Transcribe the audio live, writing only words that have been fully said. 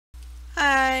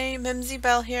Hi, Mimsy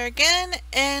Bell here again,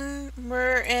 and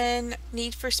we're in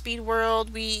Need for Speed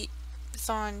World. It's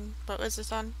on, what was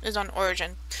this on? It's on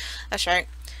Origin. That's right.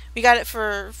 We got it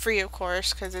for free, of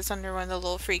course, because it's under one of the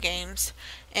little free games.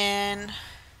 And,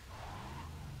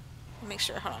 make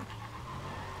sure, hold on.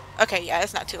 Okay, yeah,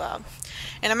 it's not too loud.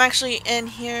 And I'm actually in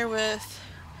here with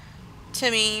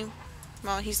Timmy.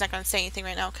 Well, he's not going to say anything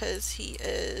right now because he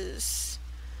is,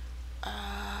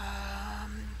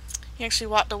 he actually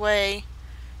walked away.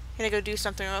 He had to go do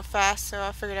something real fast, so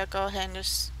I figured I'd go ahead and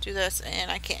just do this,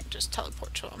 and I can't just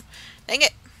teleport to him. Dang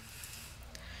it!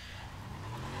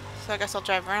 So I guess I'll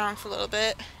drive around for a little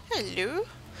bit. Hello!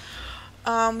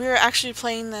 We were actually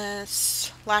playing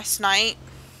this last night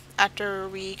after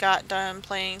we got done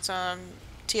playing some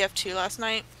TF2 last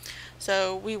night.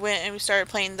 So we went and we started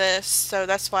playing this, so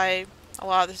that's why a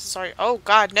lot of this is already— oh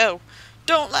god, no!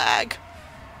 Don't lag!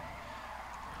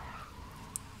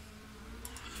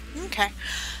 Okay.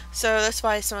 So that's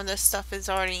why some of this stuff is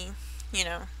already, you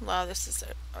know, a lot of this is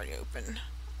already open.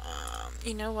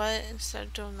 You know what? Instead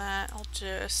of doing that, I'll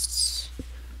just...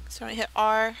 So I hit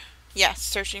R. Yes,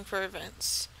 searching for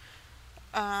events.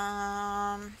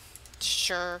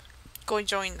 Sure. Go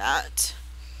join that.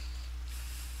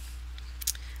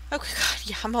 Okay, god,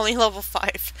 yeah, I'm only level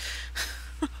 5.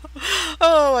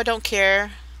 Oh, I don't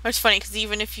care. It's funny, because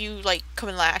even if you, like, come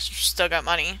in last, you still got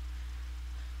money.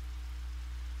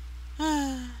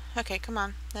 Okay, come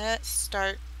on. Let's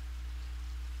start.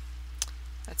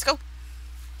 Let's go.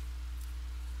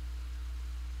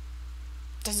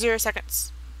 Just 0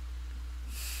 seconds.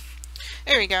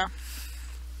 There we go.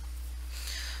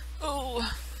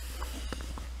 Oh.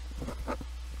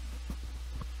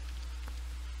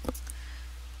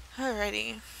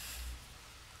 Alrighty.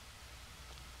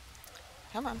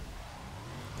 Come on.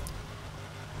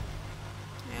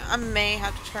 Yeah, I may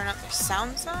have to turn up the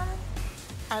sound some.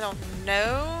 I don't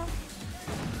know.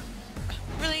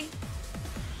 Really?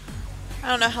 I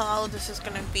don't know how loud this is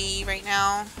gonna be right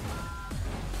now.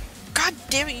 God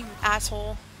damn it, you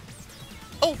asshole.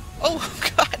 Oh,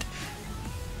 oh, God.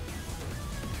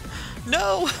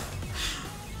 No.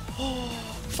 Oh,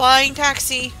 flying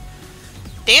taxi.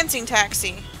 Dancing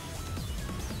taxi.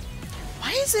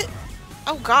 Why is it...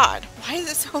 oh, God. Why is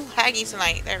it so laggy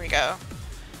tonight? There we go.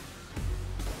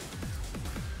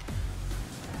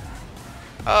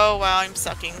 Oh, wow, I'm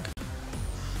sucking.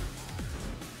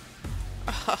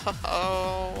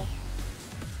 Oh.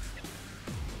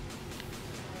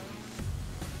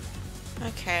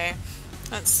 Okay.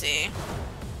 Let's see.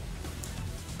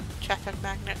 Traffic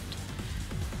magnet.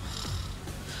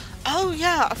 Oh,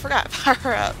 yeah, I forgot.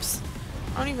 Power-ups.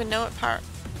 I don't even know what power...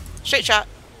 Straight shot.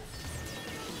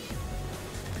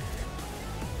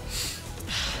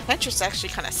 Nitrous actually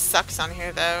kind of sucks on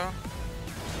here, though.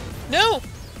 No!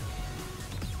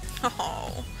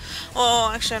 Oh. Well,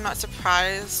 actually, I'm not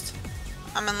surprised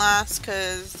I'm in last,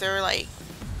 because they're, like,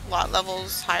 lot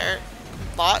levels higher.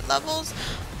 Lot levels?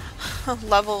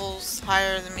 Levels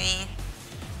higher than me.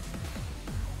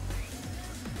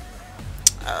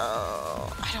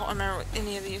 Oh, I don't remember what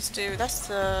any of these do. That's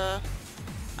the...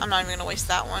 I'm not even gonna waste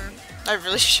that one. I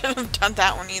really shouldn't have done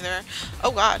that one either.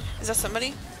 Oh god, is that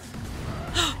somebody?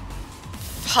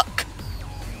 Fuck.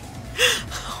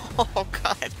 Oh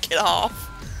god, get off.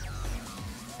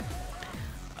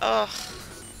 Ugh.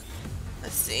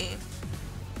 Let's see.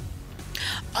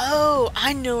 Oh,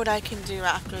 I know what I can do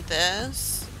after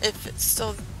this. If it's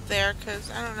still there,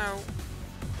 because I don't know.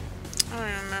 I don't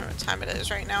even remember what time it is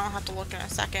right now. I'll have to look in a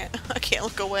second. I can't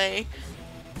look away.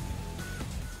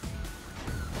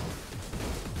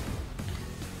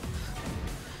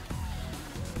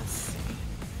 Let's see.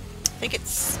 I think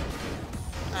it's...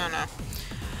 I don't know.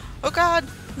 Oh god!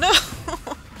 No!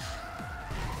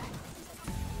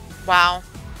 Wow.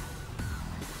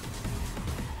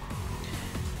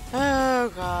 Oh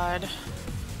god.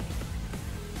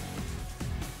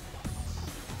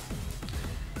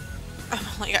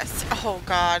 Oh my god. Oh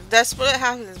god. That's what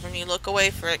happens when you look away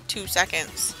for like 2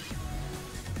 seconds.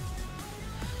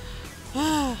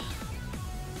 Ooh,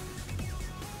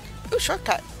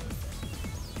 shortcut.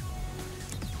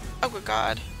 Oh good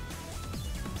god.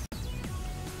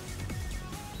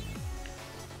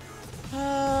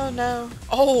 Oh no.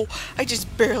 Oh, I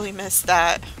just barely missed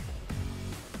that.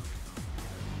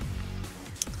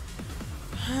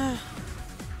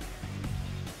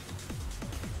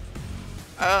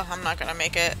 Oh, I'm not gonna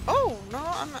make it. Oh, no,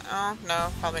 I'm not. Oh,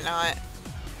 no, probably not.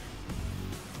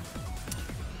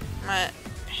 I'm at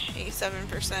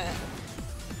 87%.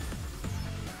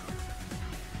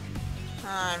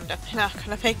 I'm definitely not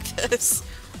gonna make this.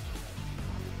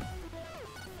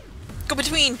 Go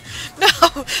between! No!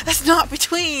 That's not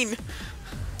between!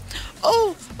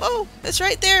 Oh, oh, it's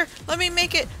right there. Let me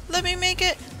make it. Let me make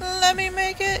it. Let me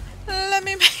make it. Let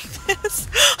me make this.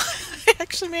 I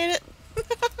actually made it.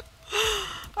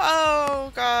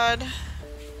 Oh, God.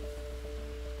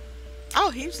 Oh,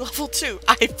 he's level 2.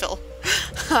 I feel.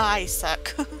 I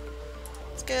suck.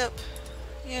 Skip.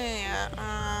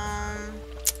 Yeah.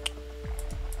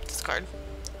 Discard.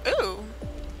 Ooh.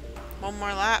 One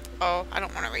more lap. Oh, I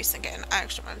don't want to race again. I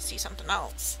actually want to see something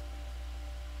else.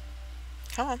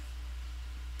 Come on.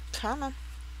 Come on.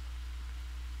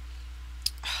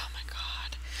 Oh my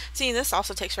god. See, this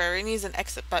also takes forever. It needs an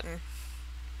exit button.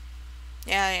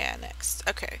 Yeah, next.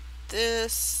 Okay.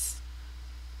 This.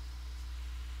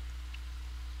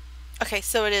 Okay,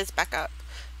 so it is back up.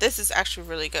 This is actually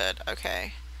really good.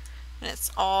 Okay. And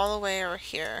it's all the way over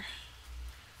here.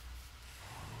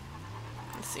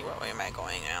 Let's see, what way am I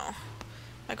going now? Am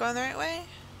I going the right way?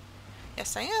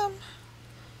 Yes, I am.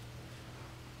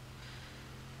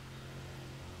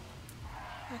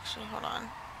 Actually, hold on.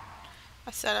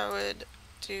 I said I would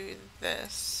do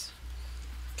this.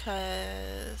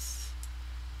 Because...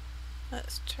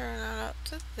 let's turn that up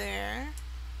to there.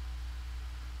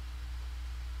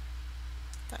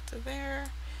 That to there.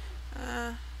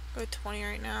 Go 20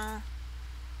 right now.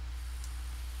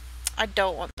 I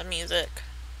don't want the music.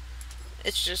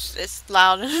 It's just, it's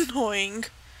loud and annoying.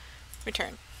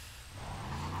 Return.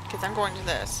 Because I'm going to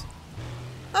this.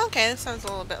 Okay, this sounds a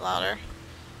little bit louder.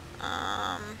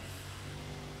 I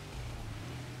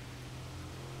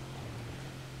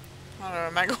don't know,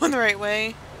 am I going the right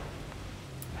way?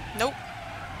 Nope.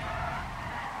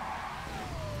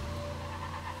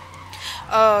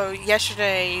 Oh,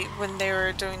 yesterday when they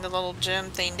were doing the little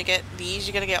gym thing to get these,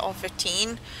 you gotta get all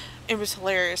 15. It was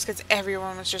hilarious because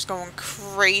everyone was just going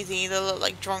crazy. They look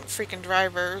like drunk freaking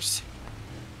drivers.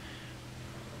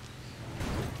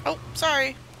 Oh,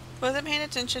 sorry. Wasn't paying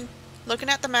attention. Looking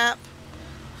at the map.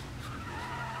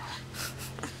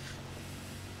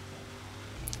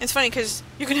 It's funny because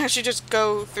you can actually just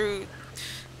go through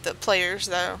the players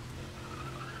though.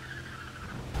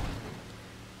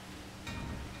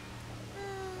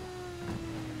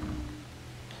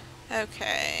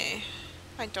 Okay.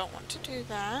 I don't want to do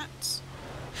that.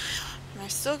 Am I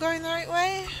still going the right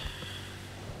way?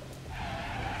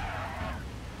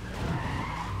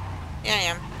 Yeah, I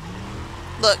am.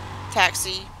 Look,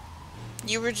 taxi.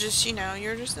 You were just, you know,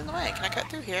 you're just in the way. Can I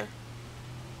cut through here?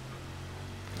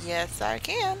 Yes, I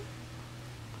can.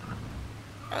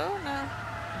 Oh, no.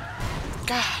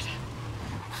 God.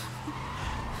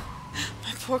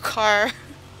 My poor car.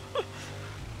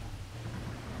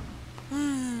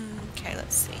 Okay,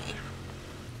 let's see.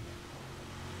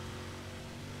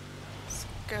 Let's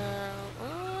go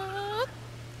up.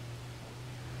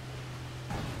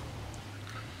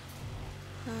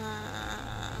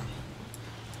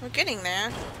 We're getting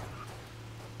there.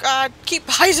 God, keep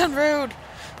eyes on road.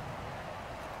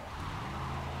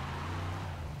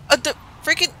 The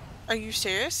freaking. Are you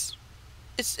serious?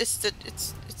 It's the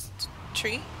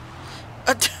tree.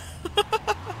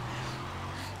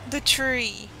 The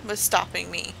tree was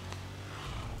stopping me.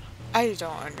 I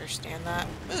don't understand that.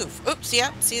 Move. Oops.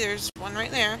 Yeah. See, there's one right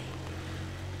there.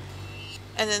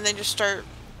 And then they just start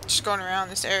going around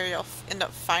this area. I'll end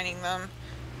up finding them.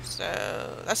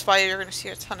 So that's why you're gonna see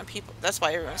a ton of people. That's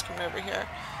why everyone's coming over here.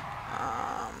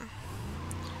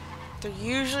 They're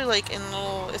usually like in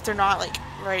little, if they're not like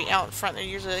right out in front, they're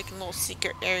usually like in little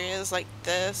secret areas like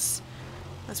this.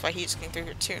 That's why he's getting through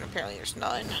here too, and apparently there's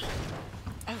none.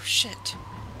 Oh shit.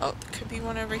 Oh, there could be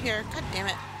one over here. God damn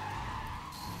it.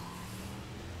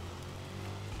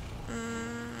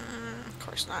 Of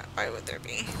course not. Why would there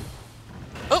be?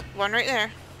 Oh, one right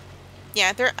there.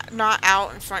 Yeah, they're not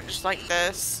out in front just like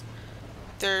this.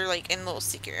 They're like in little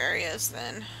secret areas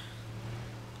then.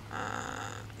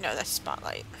 No, that's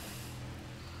spotlight.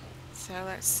 So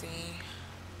let's see.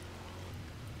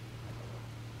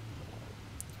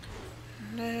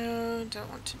 No, don't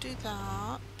want to do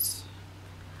that.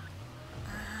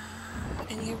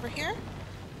 Any over here?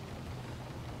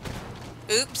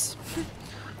 Oops.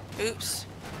 Oops.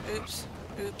 Oops.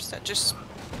 Oops. That just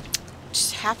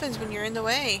happens when you're in the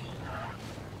way.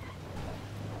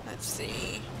 Let's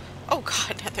see. Oh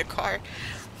god, another car.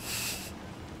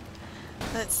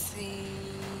 Let's see.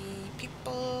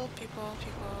 People.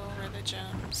 Where are the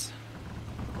gems?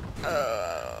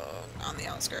 Oh, on the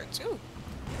outskirts. Ooh.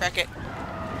 Wreck it.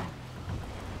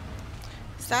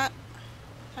 Is that?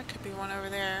 That could be one over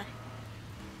there.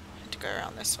 I have to go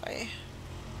around this way.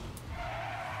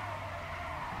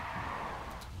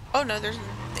 Oh no, there's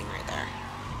a thing right there.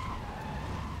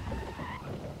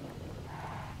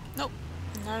 Nope.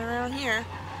 Not around here.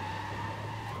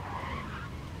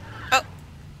 Oh.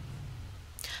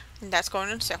 And that's going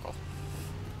in a circle.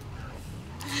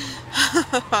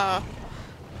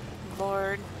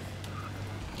 Lord.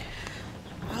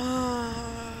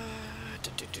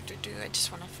 I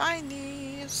just want to find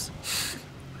these.